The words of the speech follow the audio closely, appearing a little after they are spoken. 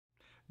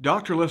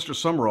Dr. Lester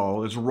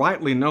Sumrall is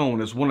rightly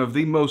known as one of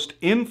the most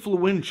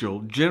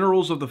influential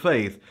generals of the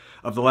faith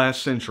of the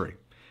last century,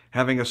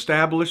 having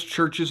established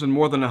churches in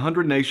more than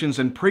 100 nations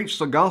and preached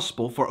the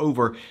gospel for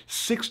over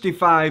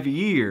 65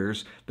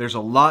 years. There's a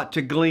lot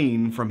to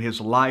glean from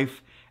his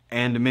life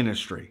and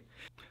ministry.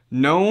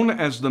 Known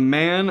as the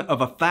man of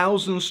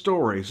 1,000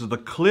 stories, the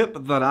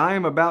clip that I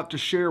am about to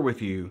share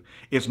with you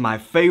is my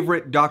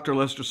favorite Dr.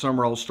 Lester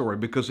Sumrall story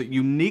because it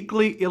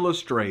uniquely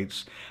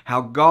illustrates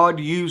how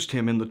God used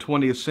him in the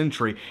 20th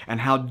century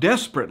and how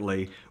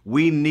desperately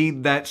we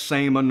need that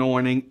same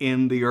anointing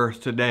in the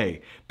earth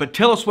today. But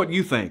tell us what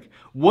you think.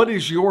 What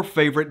is your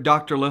favorite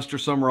Dr. Lester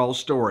Sumrall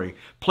story?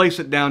 Place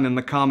it down in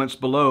the comments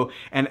below.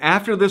 And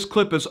after this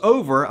clip is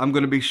over, I'm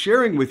going to be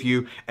sharing with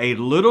you a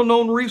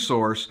little-known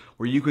resource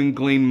where you can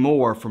glean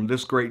more from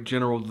this great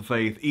general of the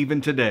faith, even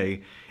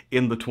today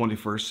in the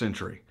 21st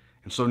century.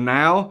 And so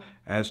now,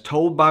 as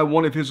told by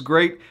one of his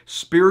great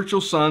spiritual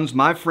sons,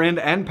 my friend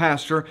and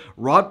pastor,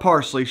 Rod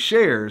Parsley,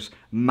 shares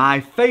my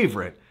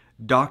favorite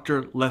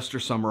Dr. Lester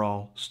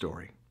Sumrall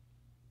story.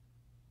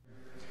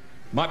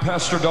 My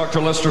pastor, Dr.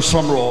 Lester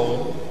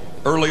Sumrall,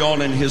 early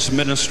on in his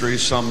ministry,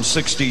 some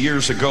 60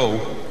 years ago,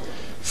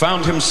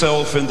 found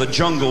himself in the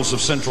jungles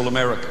of Central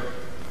America.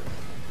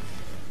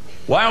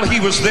 While he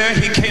was there,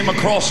 he came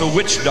across a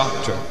witch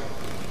doctor.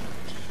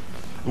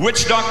 The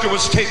witch doctor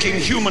was taking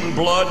human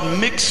blood,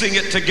 mixing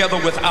it together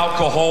with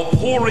alcohol,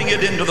 pouring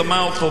it into the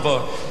mouth of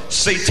a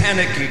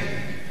satanic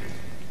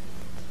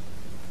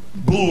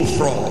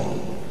bullfrog.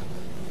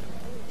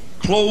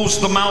 Close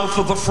the mouth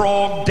of the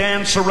frog,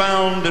 dance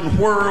around and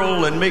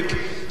whirl and make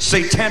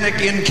satanic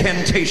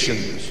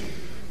incantations.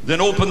 Then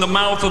open the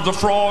mouth of the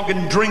frog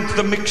and drink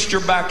the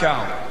mixture back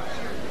out.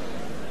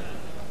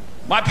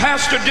 My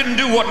pastor didn't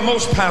do what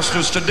most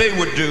pastors today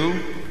would do.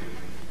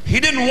 He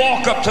didn't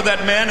walk up to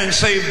that man and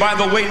say, by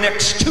the way,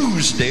 next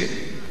Tuesday,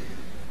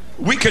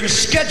 we can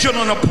schedule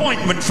an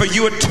appointment for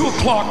you at 2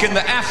 o'clock in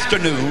the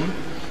afternoon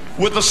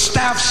with a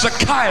staff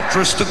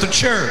psychiatrist at the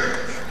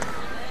church.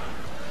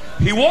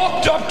 He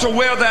walked up to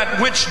where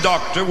that witch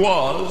doctor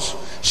was,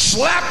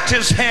 slapped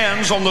his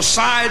hands on the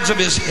sides of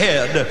his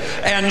head,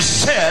 and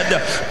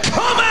said,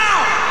 "Come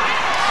out!"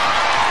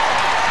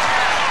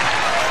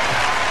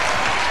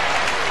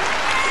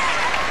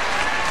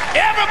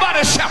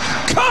 Everybody shout,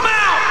 "Come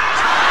out!"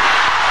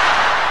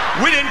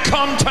 We didn't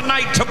come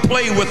tonight to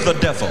play with the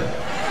devil.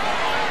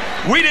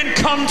 We didn't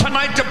come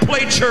tonight to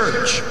play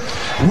church.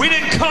 We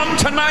didn't come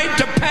tonight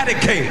to patty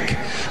cake.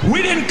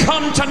 We didn't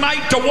come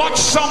tonight to watch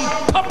some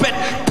puppet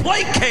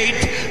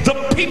placate the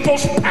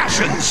people's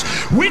passions.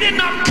 We did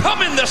not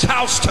come in this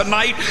house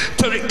tonight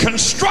to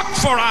construct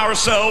for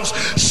ourselves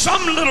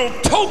some little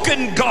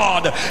token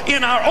God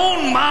in our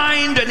own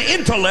mind and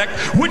intellect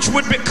which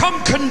would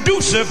become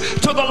conducive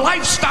to the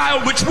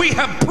lifestyle which we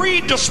have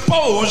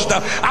predisposed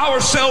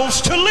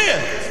ourselves to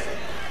live.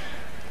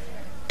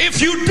 If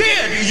you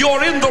did,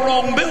 you're in the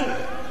wrong building.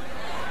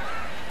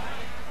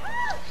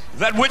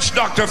 That witch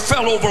doctor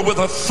fell over with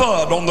a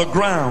thud on the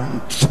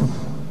ground.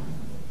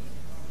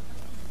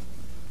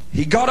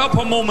 He got up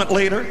a moment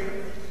later,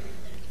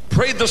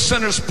 prayed the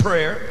sinner's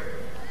prayer,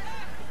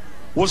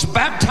 was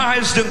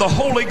baptized in the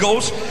Holy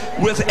Ghost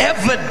with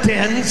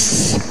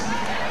evidence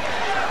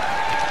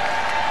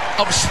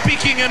of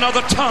speaking in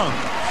other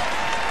tongues.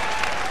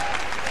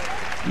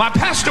 My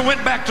pastor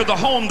went back to the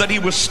home that he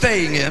was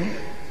staying in.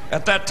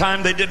 At that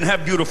time, they didn't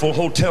have beautiful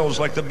hotels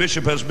like the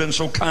bishop has been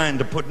so kind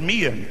to put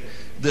me in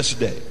this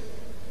day.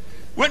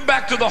 Went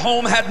back to the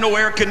home, had no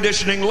air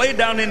conditioning, laid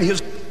down in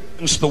his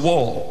against the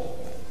wall,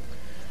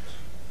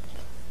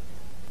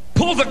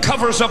 pulled the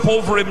covers up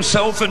over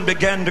himself and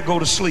began to go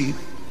to sleep.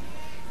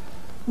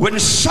 When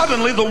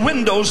suddenly the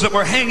windows that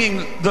were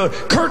hanging, the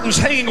curtains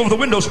hanging over the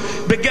windows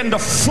began to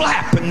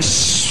flap and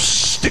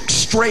stick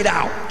straight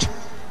out.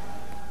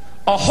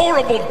 A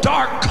horrible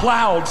dark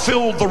cloud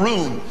filled the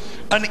room.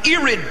 An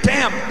eerie,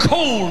 damp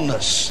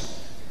coldness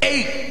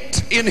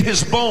ached in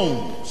his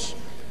bones.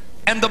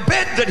 And the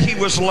bed that he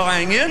was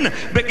lying in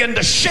began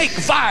to shake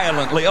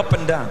violently up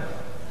and down.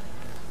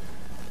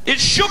 It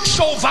shook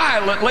so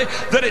violently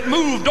that it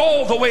moved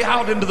all the way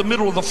out into the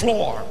middle of the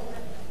floor.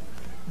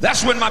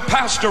 That's when my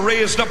pastor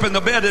raised up in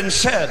the bed and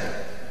said,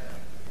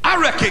 "I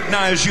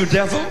recognize you,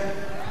 devil.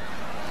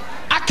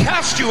 I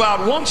cast you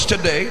out once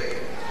today.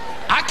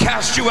 I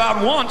cast you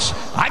out once.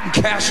 I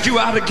can cast you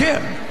out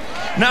again.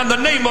 Now in the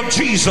name of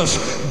Jesus,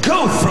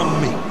 go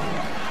from me."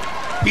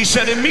 He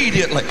said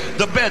immediately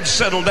the bed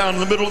settled down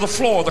in the middle of the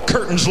floor. The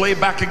curtains lay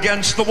back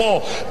against the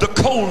wall. The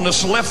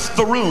coldness left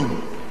the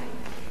room.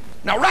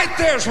 Now right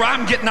there's where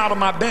I'm getting out of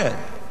my bed.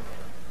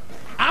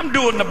 I'm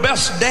doing the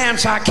best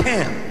dance I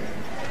can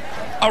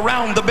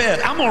around the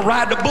bed. I'm going to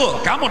write a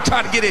book. I'm going to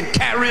try to get in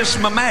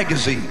Charisma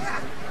magazine.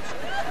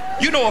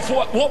 You know, if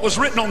what was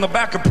written on the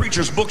back of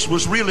preachers' books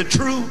was really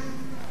true,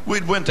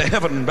 we'd went to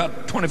heaven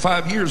about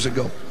 25 years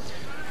ago.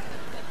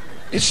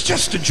 It's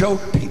just a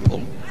joke,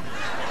 people.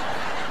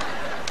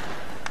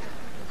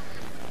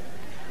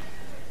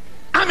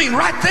 I mean,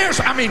 right there,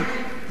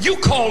 you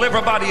call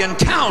everybody in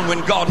town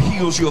when God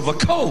heals you of a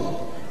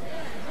cold.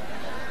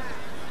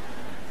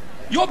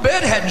 Your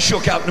bed hadn't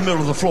shook out in the middle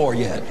of the floor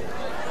yet.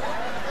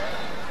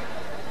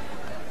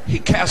 He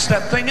cast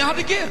that thing out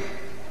again.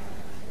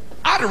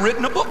 I'd have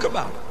written a book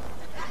about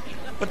it.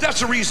 But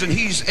that's the reason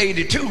he's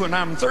 82 and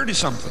I'm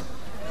 30-something.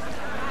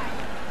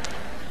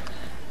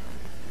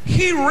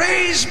 He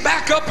raised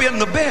back up in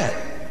the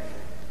bed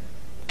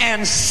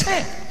and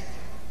said,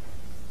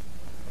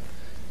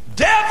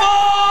 "Devil!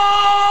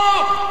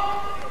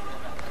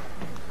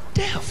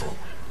 Devil!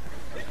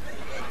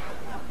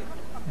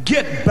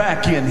 Get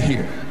back in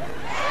here."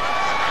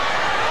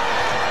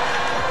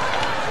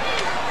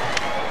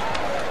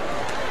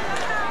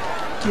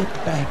 Get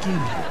back in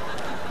here.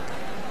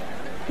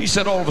 He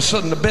said all of a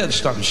sudden the bed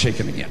started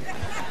shaking again.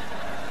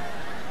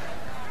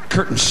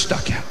 Curtains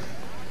stuck out.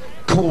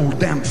 Cold,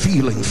 damp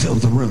feeling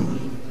filled the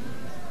room.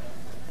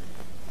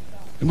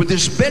 And with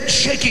his bed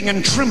shaking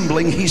and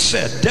trembling, he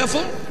said,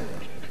 "Devil,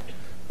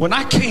 when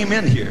I came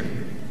in here,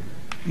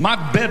 my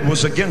bed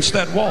was against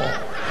that wall.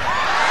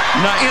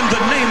 Now in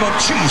the name of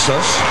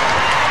Jesus,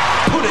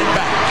 put it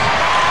back."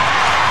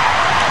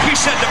 He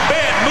said the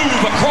bed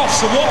moved across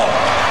the wall.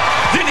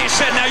 Then he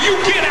said, "Now you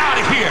get out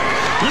of here.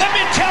 Let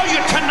me tell you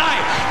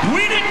tonight,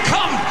 we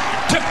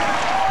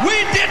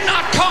did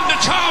not come to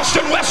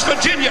Charleston, West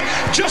Virginia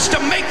just to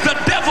make the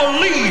devil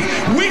leave.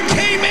 We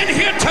came in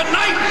here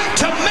tonight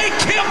to make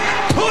him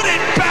put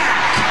it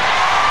back."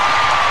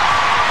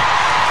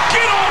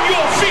 Get on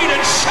your feet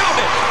and shout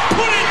it.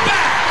 Put it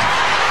back.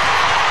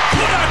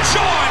 Put our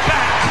joy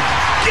back.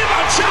 Give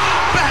our job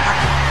back.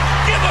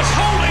 Give us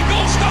Holy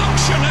Ghost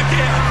unction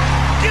again.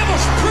 Give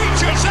us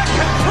preachers that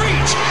can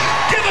preach.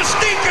 Give us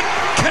deacons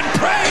can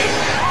pray.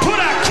 Put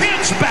our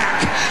kids back.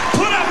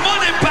 Put our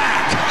money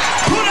back.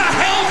 Put our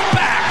health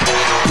back.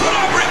 Put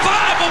our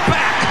revival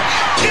back.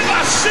 Give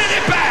our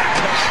city back.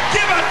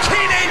 Give our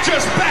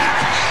teenagers back.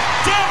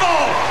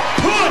 Devil,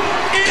 put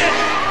it.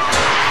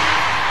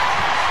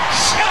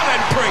 Shout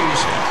and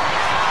praise him.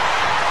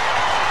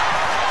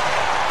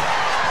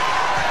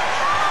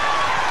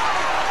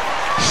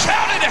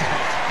 Shout it.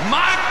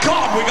 My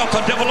God, we got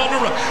the devil on the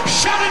run.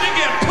 Shout it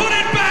again. Put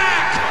it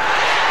back.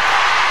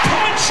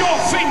 Point your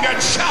finger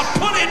and shout,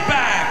 "Put it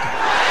back."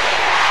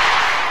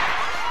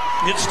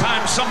 It's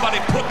time somebody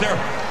put their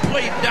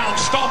plate down,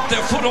 stomped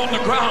their foot on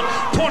the ground,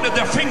 pointed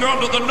their finger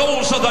under the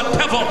nose of the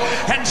devil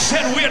and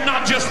said, "We're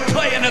not just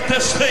playing at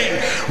this thing.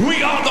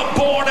 We are the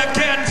born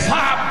again,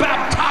 fire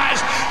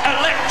baptized,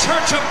 elect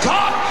church of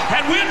God,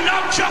 and we're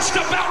not just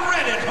about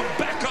ready to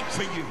back up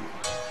for you."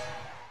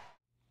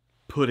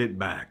 Put it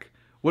back.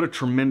 What a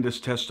tremendous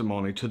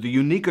testimony to the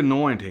unique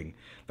anointing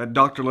that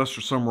Dr.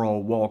 Lester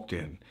Sumrall walked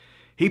in.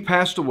 He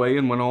passed away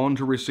and went on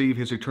to receive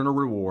his eternal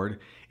reward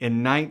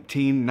in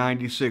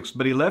 1996,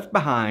 but he left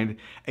behind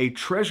a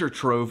treasure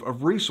trove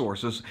of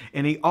resources,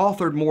 and he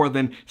authored more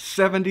than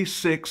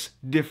 76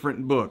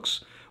 different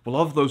books. Well,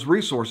 of those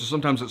resources,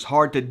 sometimes it's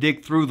hard to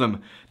dig through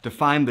them to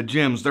find the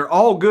gems. They're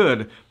all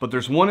good, but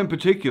there's one in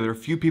particular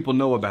few people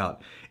know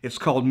about. It's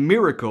called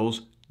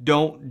Miracles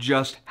Don't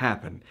Just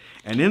Happen.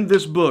 And in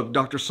this book,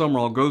 Dr.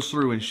 Sumrall goes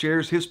through and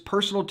shares his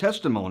personal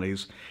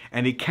testimonies,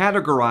 and he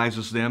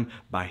categorizes them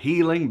by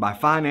healing, by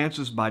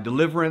finances, by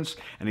deliverance,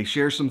 and he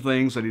shares some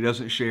things that he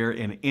doesn't share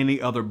in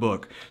any other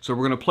book. So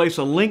we're going to place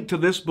a link to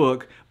this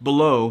book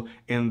below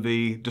in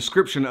the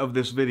description of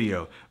this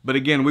video. But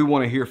again, we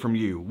want to hear from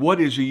you. What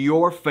is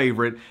your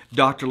favorite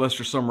Dr.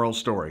 Lester Sumrall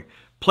story?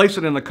 Place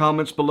it in the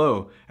comments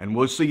below, and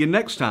we'll see you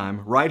next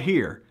time right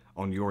here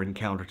on Your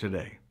Encounter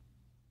Today.